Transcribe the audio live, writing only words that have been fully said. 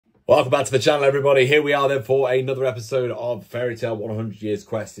Welcome back to the channel, everybody. Here we are then for another episode of Fairy Tail 100 Years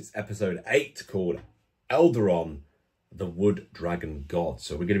Quest. It's episode 8 called Aldoron, the Wood Dragon God.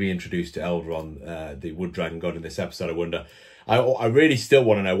 So we're going to be introduced to Aldoron, the Wood Dragon God, in this episode. I wonder, I really still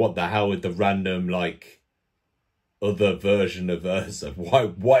want to know what the hell with the random, like, other version of Ursa.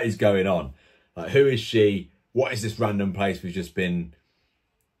 What is going on? Like, who is she? What is this random place we've just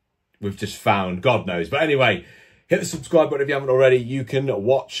found? God knows. But anyway, hit the subscribe button if you haven't already. You can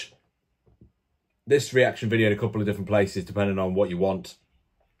watch this reaction video in a couple of different places depending on what you want.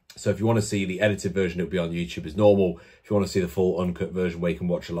 So if you want to see the edited version, it'll be on YouTube as normal. If you want to see the full uncut version where you can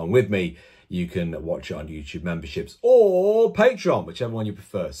watch along with me, you can watch it on YouTube memberships or Patreon, whichever one you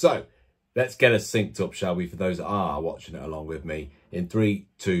prefer. So let's get us synced up, shall we, for those that are watching it along with me. In 3,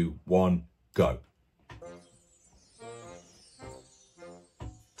 2, 1, go.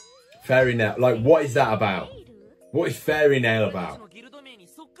 Fairy nail, like, what is that about? What is fairy nail about?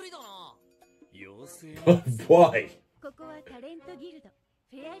 Why?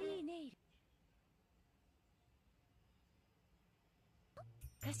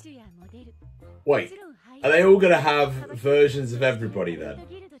 Wait, are they all going to have versions of everybody then?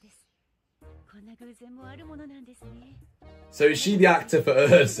 So is she the actor for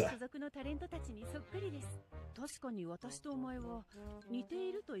Ursa?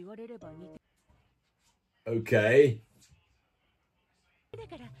 Okay.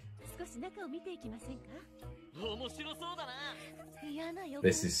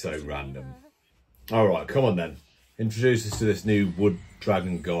 This is so random. Alright, come on then. Introduce us to this new Wood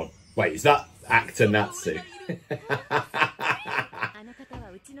Dragon God. Wait, is that actor Natsu?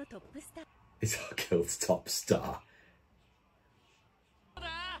 It's our guild's top star.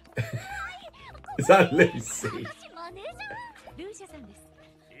 Is that Lucy?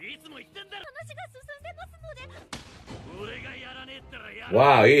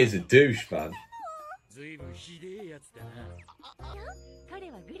 Wow, he is a douche, man.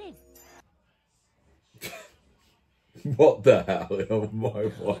 What the hell? Oh my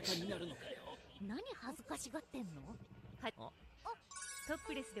gosh.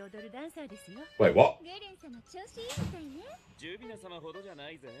 Wait, what?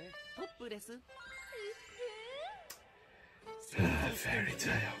 Fairy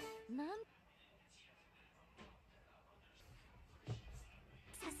tale.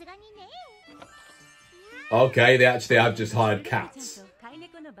 Okay, they actually have just hired cats.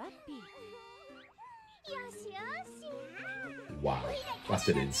 Wow, that's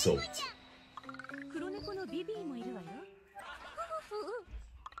an insult.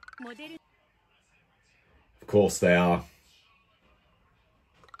 Of course they are.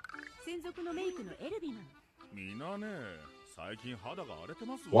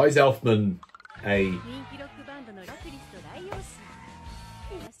 Why is Elfman a...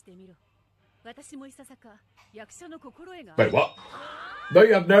 Wait, what? No,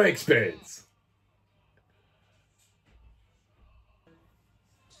 you have no experience.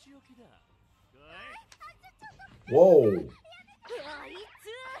 Whoa.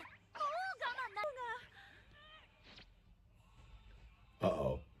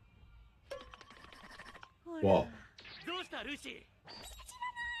 Uh-oh. What?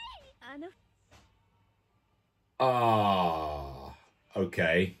 Ah,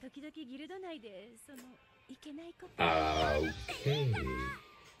 okay. Okay.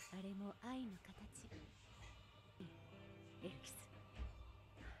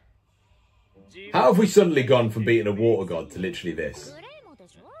 How have we suddenly gone from beating a water god to literally this?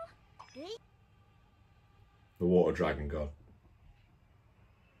 The water dragon god.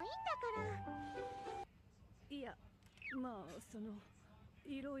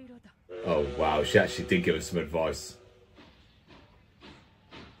 Oh wow, she actually did give us some advice.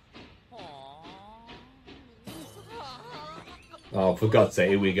 Oh, for God's sake,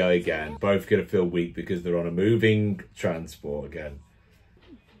 here we go again. Both gonna feel weak because they're on a moving transport again.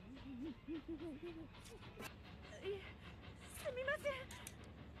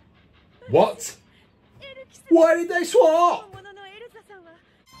 What? Why did they swap?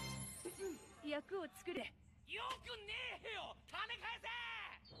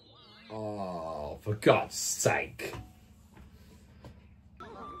 Oh, for God's sake.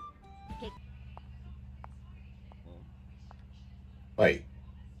 Wait.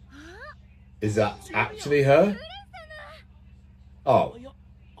 Is that actually her? Oh.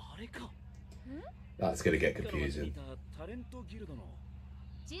 That's going to get confusing.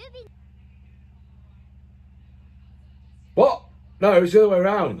 What? No, it's the other way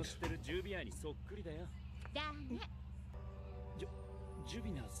around.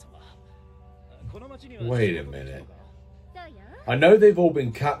 Wait a minute. I know they've all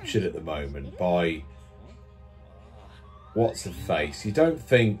been captured at the moment by... What's the face? You don't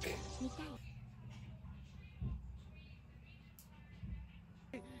think...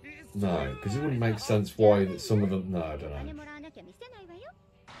 No, because it wouldn't make sense why that some of them... No, I don't know.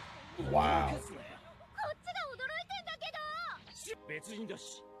 Wow.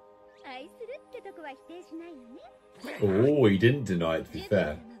 Oh, he didn't deny it, to be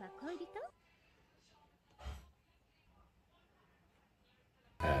fair.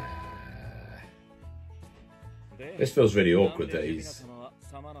 This feels really awkward that he's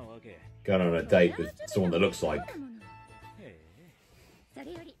going on a date with someone that looks like...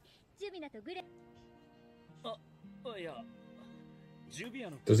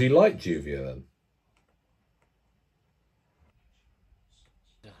 Does he like Juvia then?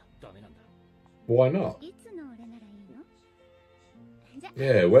 Why not?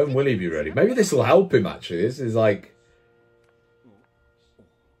 Yeah, when will he be ready? Maybe this will help him actually. This is like...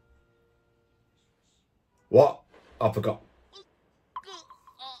 What? I forgot.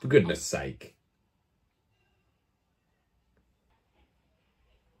 For goodness sake.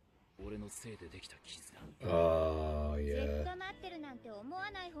 Oh, yeah.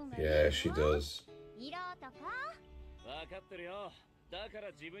 Yeah, she does.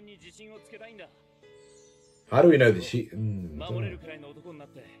 How do we know that she...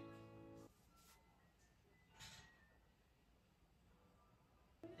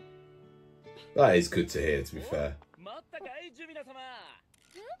 That is good to hear, to be fair.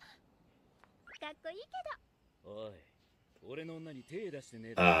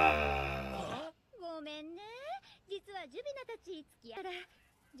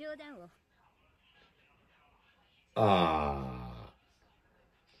 Wow.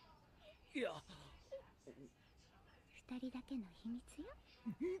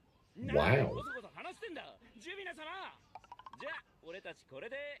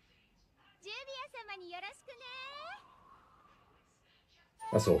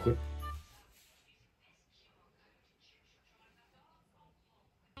 That's awkward.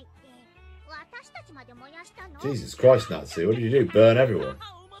 Jesus Christ, Natsu, what did you do? Burn everyone.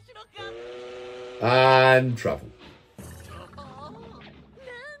 And travel.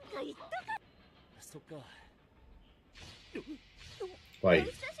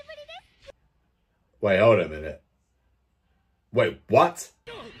 Wait. Wait, hold a minute. Wait, what?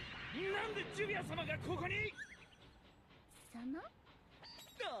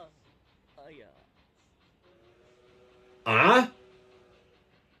 Ah?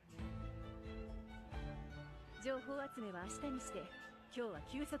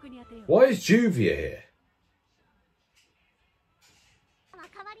 Why is Juvia here?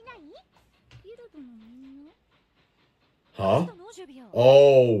 Huh?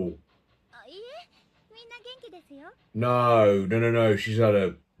 Oh. No. She's had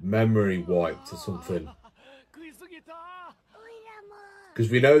a memory wiped or something. Because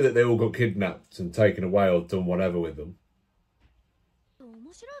we know that they all got kidnapped and taken away or done whatever with them.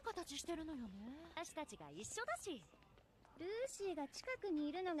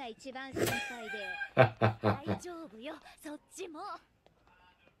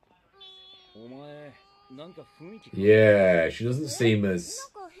 Yeah, she doesn't seem as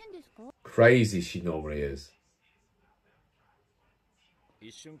crazy as she normally is.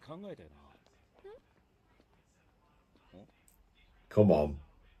 Come on.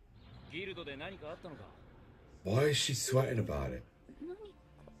 Why is she sweating about it?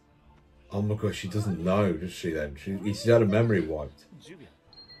 Oh my gosh, she doesn't know, does she then? She's had a memory wiped.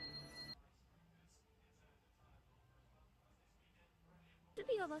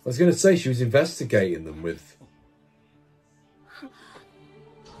 I was going to say she was investigating them with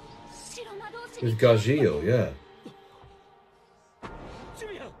Gajil, yeah.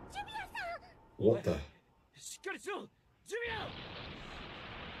 What the?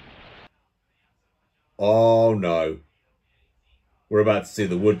 Oh no. We're about to see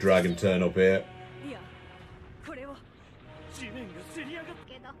the wood dragon turn up here.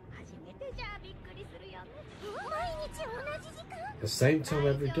 The same time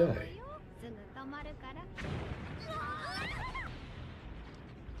every day.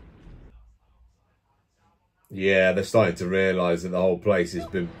 Yeah, they're starting to realise that the whole place has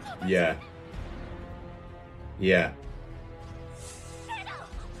been... Yeah. Yeah.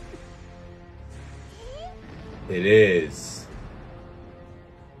 It is.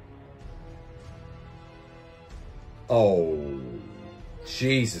 Oh,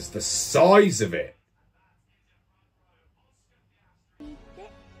 Jesus, the size of it.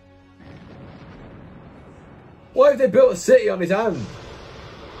 Why have they built a city on his hand?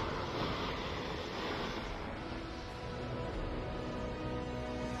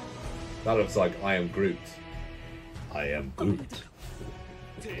 That looks like I am Groot. I am Groot.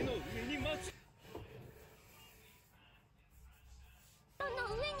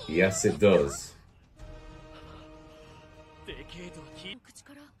 Yes, it does.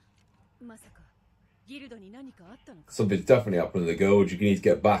 Something's definitely happening to the girl. You need to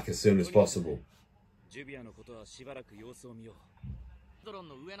get back as soon as possible.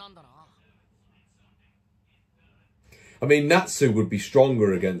 I mean, Natsu would be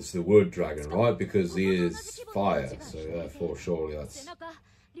stronger against the wood dragon, right? Because he is fire, so therefore surely that's...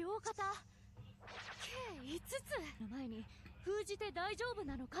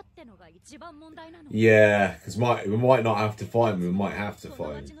 Yeah, because we might not have to fight him, we might have to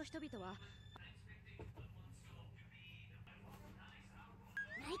fight him.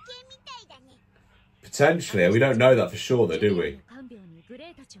 Potentially, we don't know that for sure though, do we?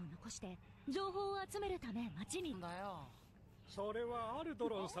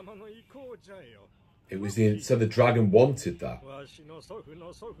 It was so the dragon wanted that.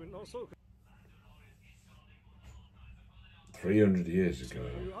 300 years ago.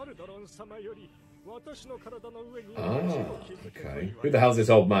 Ah, okay. Who the hell's this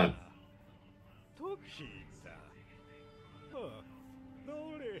old man?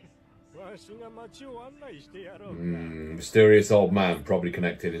 Mysterious old man, probably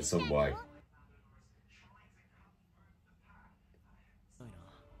connected in some way.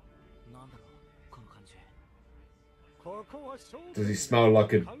 Does he smell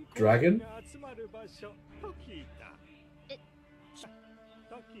like a dragon?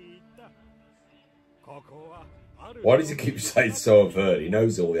 Why does he keep saying so avert? He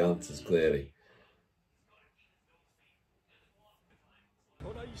knows all the answers clearly.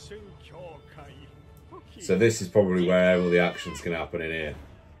 So this is probably where all the actions can happen in here.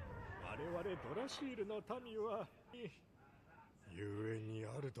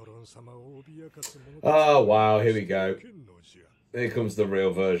 Oh wow, here we go. Here comes the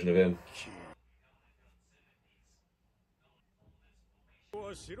real version of him.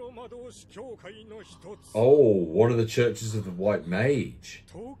 Oh, one of the churches of the White Mage.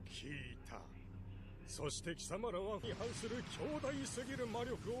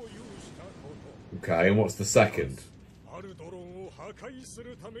 Okay, and what's the second?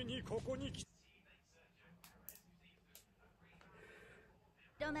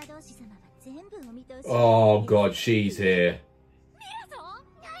 Oh god, she's here.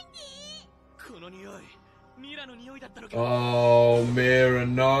 Oh, Mira,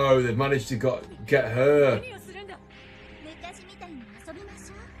 no, they've managed to get her.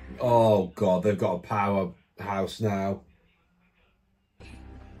 Oh god, they've got a powerhouse now.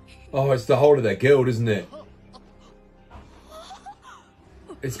 Oh, it's the whole of their guild, isn't it?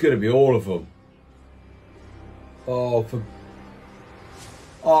 It's going to be all of them. Oh,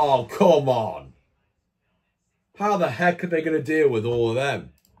 oh, come on. How the heck are they going to deal with all of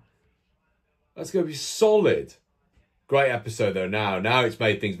them? That's going to be solid. Great episode though now. Now it's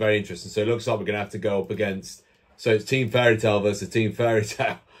made things very interesting. So it looks like we're going to have to go up against... So it's Team Fairy Tail versus Team Fairy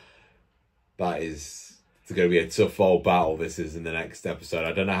Tail. That is... It's going to be a tough old battle, this is, in the next episode.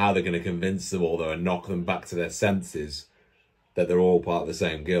 I don't know how they're going to convince them all, though, and knock them back to their senses that they're all part of the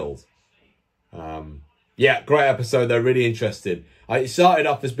same guild. Yeah, great episode, though. Really interesting. It started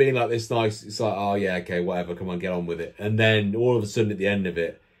off as being like this nice... It's like, oh, yeah, okay, whatever. Come on, get on with it. And then all of a sudden, at the end of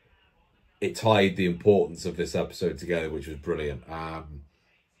it, it tied the importance of this episode together, which was brilliant.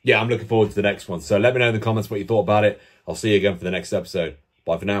 Yeah, I'm looking forward to the next one. So let me know in the comments what you thought about it. I'll see you again for the next episode.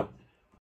 Bye for now.